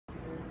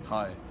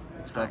Hi,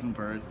 it's Bevan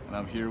Bird, and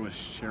I'm here with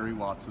Sherry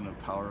Watson of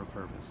Power of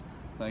Purpose.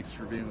 Thanks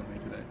for being with me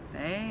today.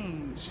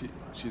 Thanks.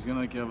 She's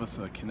going to give us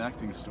a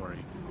connecting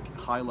story,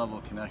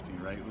 high-level connecting,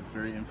 right, with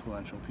very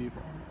influential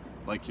people,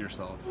 like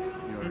yourself.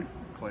 You're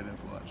quite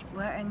influential.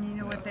 Well, and you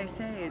know what they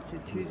say, it's a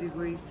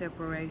 2-degree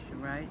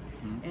separation, right?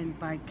 And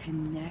by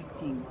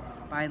connecting,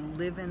 by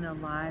living a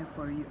life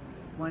where you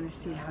want to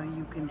see how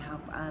you can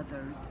help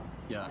others,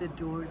 the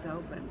door's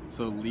open.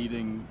 So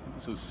leading,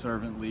 so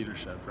servant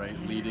leadership, right?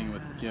 Leading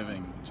with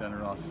giving,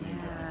 generosity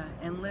and giving.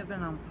 And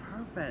living on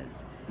purpose.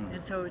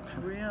 And so it's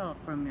real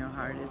from your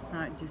heart. It's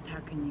not just how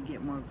can you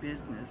get more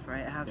business,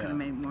 right? How can I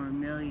make more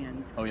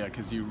millions? Oh yeah,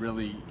 because you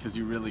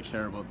really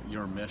care about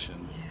your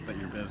mission that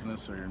your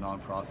business or your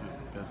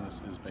nonprofit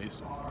business is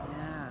based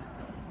on.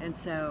 And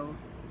so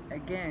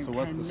again, so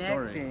what's the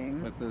story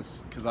with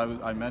this? Because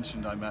I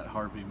mentioned I met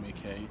Harvey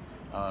Mackay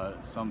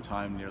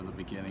sometime near the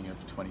beginning of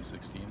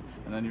 2016,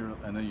 and then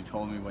you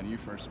told me when you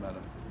first met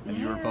him, and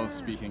you were both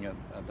speaking at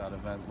that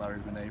event Larry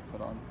Benet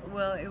put on.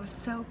 Well, it was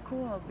so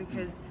cool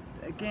because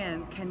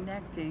again,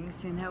 connecting,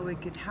 seeing how we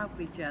could help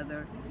each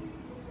other.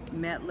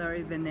 Met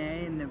Larry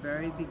Benet in the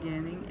very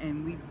beginning,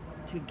 and we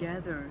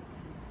together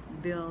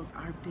built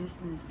our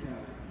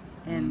businesses.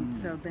 And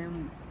so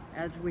then,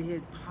 as we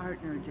had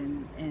partnered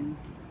and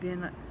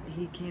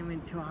he came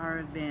into our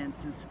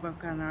events and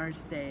spoke on our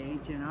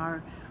stage, and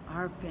our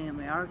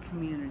family, our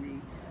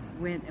community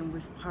went and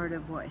was part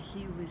of what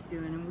he was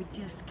doing, and we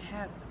just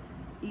kept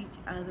each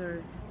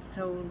other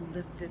so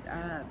lifted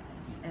up.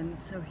 And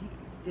so he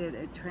did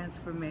a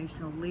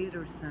transformational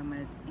leader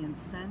summit in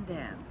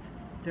Sundance,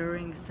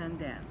 during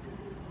Sundance,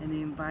 and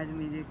he invited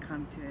me to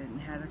come to it and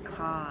had a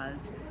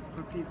cause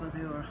for people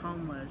who are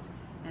homeless,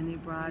 and he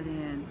brought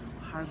in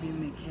Harvey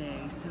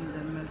Mackay, some of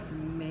the most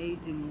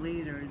amazing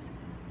leaders.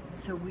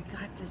 So we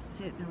got to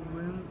sit in a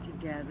room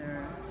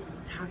together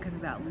talking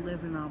about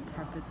living on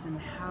purpose and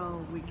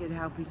how we could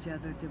help each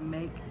other to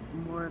make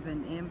more of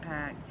an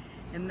impact.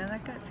 And then I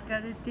got to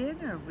go to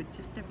dinner with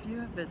just a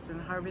few of us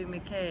and Harvey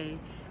Mackay,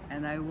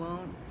 and I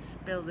won't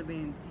spill the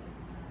beans,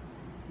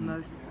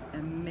 most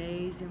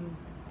amazing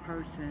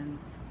person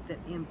that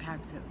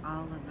impacted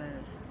all of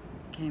us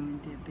came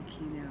and did the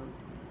keynote.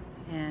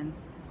 And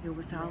it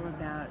was all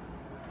about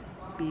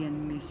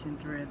being mission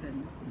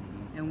driven.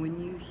 And when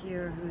you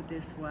hear who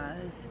this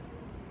was,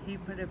 he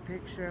put a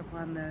picture up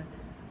on the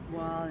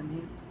wall, and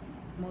he's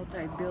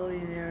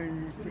multi-billionaire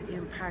and has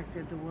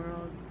impacted the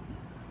world.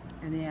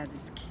 And he had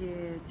his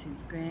kids,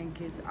 his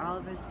grandkids, all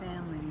of his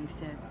family, and he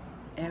said,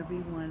 every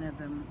one of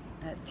them,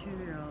 that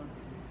 2-year-old,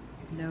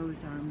 knows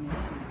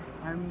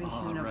our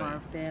mission of our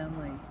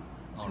family.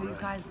 So you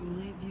guys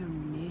live your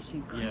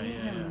mission, create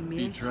a mission.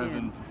 Be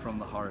driven from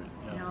the heart.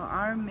 You know,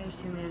 our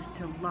mission is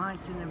to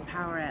launch and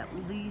empower at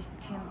least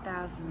 10,000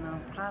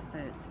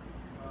 nonprofits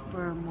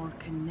for a more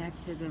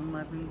connected and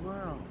loving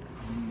world.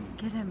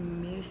 Get a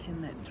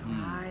mission that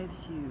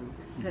drives you,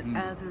 that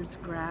others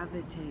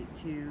gravitate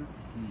to,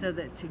 so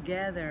that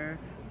together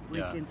we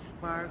can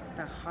spark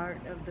the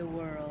heart of the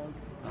world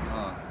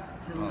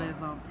to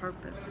live on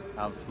purpose.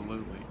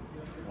 Absolutely.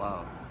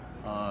 Wow.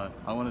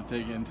 I want to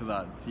dig into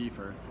that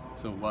deeper.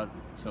 So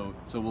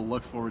we'll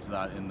look forward to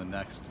that in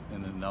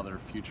another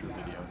future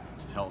video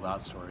to tell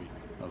that story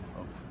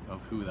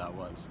of who that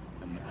was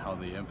and how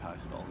they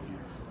impacted all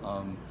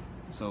of you.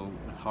 So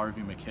with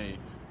Harvey Mackay,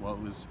 what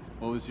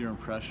was your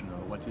impression,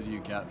 or what did you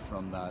get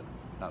from that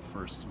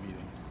first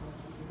meeting?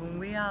 When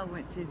we all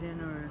went to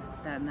dinner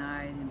that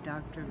night, and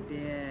Dr.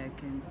 Vic,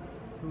 and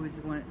who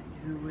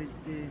was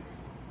the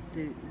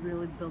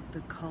really built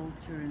the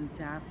culture in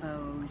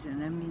Zappos,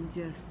 and I mean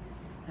just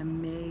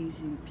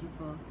amazing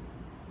people.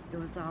 It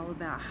was all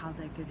about how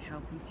they could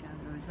help each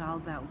other. It was all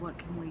about what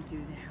can we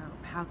do to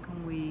help? How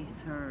can we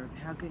serve?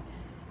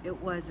 It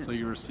wasn't. So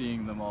you were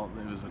seeing them all.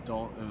 It was a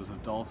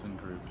dolphin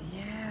group.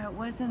 Yeah, it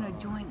wasn't a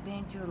joint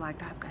venture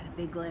like I've got a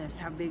big list.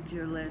 How big's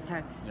your list?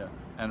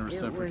 And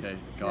reciprocate.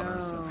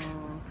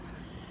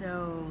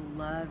 So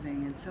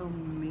loving and so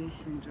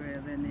mission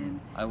driven. And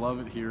I love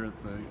it here at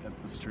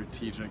the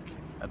strategic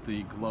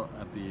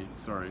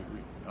sorry,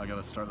 I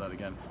gotta start that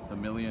again. The $1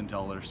 Million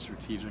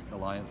Strategic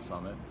Alliance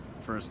Summit,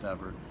 first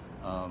ever.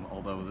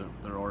 Although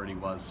there already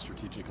was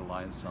strategic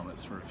alliance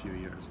summits for a few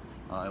years.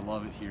 I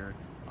love it here.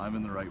 I'm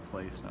in the right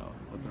place now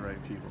with the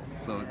right people.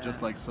 So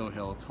just like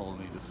Sohail told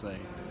me to say,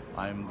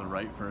 I'm the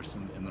right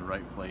person in the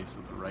right place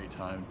at the right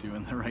time,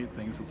 doing the right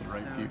things with the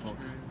right people.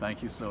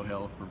 Thank you,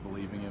 Sohail, for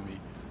believing in me.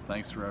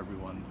 Thanks for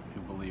everyone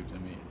who believed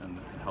in me and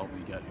helped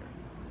me get here.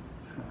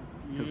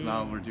 Because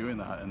now we're doing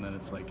that, and then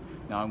it's like,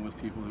 now I'm with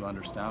people who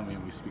understand me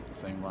and we speak the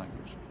same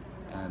language.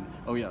 And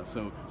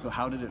so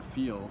how did it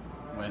feel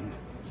when,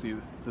 see,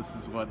 this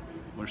is what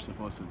we're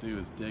supposed to do,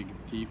 is dig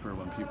deeper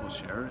when people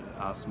share,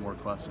 ask more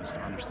questions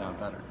to understand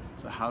better.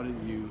 So how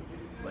did you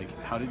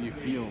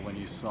feel when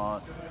you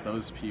saw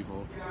those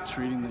people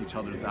treating each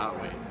other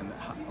that way and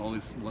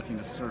always looking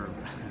to serve,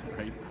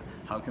 right?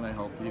 How can I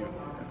help you?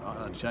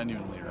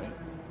 Genuinely, right?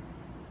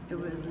 It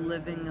was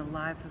living a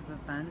life of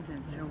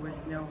abundance. There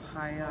was no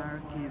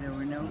hierarchy, there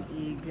were no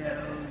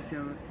egos,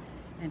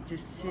 and to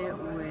sit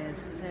with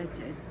such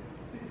a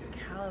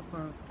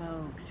caliber of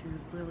folks who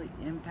really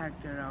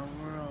impacted our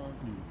world.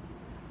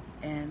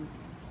 And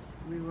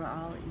we were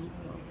all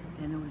equal,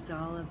 and it was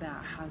all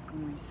about how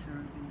can we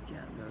serve each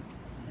other.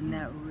 And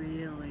that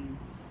really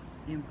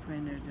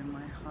imprinted in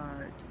my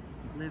heart,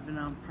 living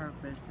on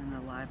purpose in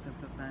a life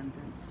of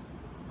abundance.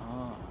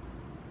 Ah,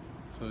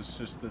 so it's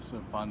just this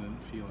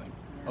abundant feeling.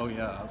 Yeah. Oh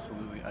yeah,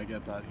 absolutely. I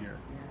get that here.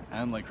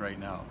 Yeah. And like right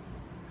now.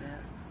 Yeah.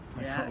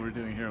 Like Yeah. what we're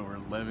doing here, we're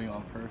living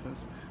on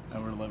purpose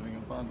and we're living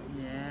abundance.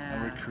 Yeah.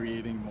 And we're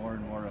creating more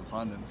and more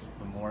abundance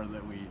the more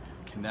that we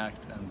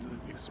connect and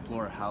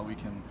explore how we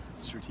can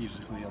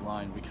strategically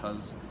align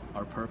because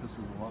our purpose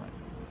is aligned.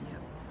 Yeah.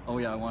 Oh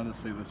yeah, I wanted to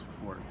say this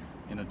before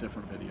in a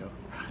different video,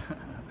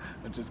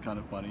 which is kind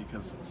of funny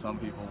because some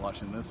people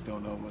watching this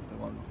don't know what the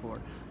one before.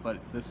 But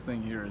this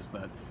thing here is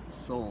that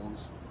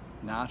souls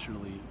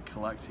naturally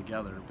collect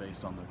together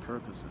based on their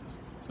purposes.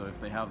 So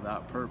if they have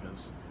that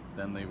purpose,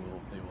 then they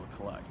will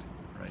collect,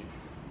 right?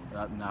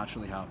 That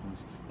naturally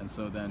happens, and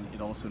so then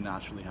it also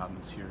naturally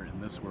happens here in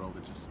this world.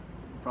 It just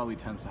probably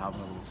tends to happen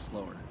a little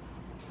slower.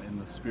 In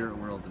the spirit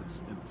world,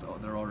 it's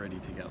they're already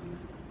together,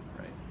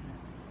 right?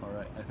 All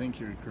right, I think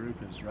your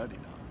group is ready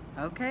now.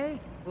 Okay,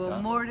 well,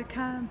 Yeah. more to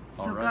come.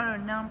 So All go right.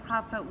 to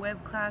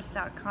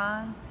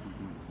nonprofitwebclass.com,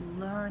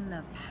 learn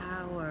the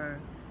power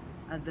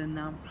of the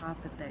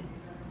nonprofit, that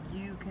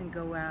you can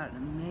go out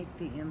and make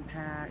the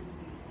impact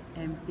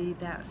and be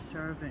that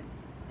servant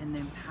and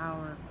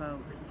empower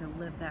folks to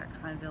live that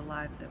kind of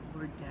life that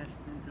we're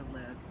destined to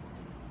live.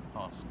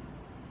 Awesome.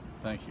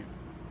 Thank you.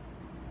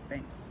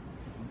 Thanks.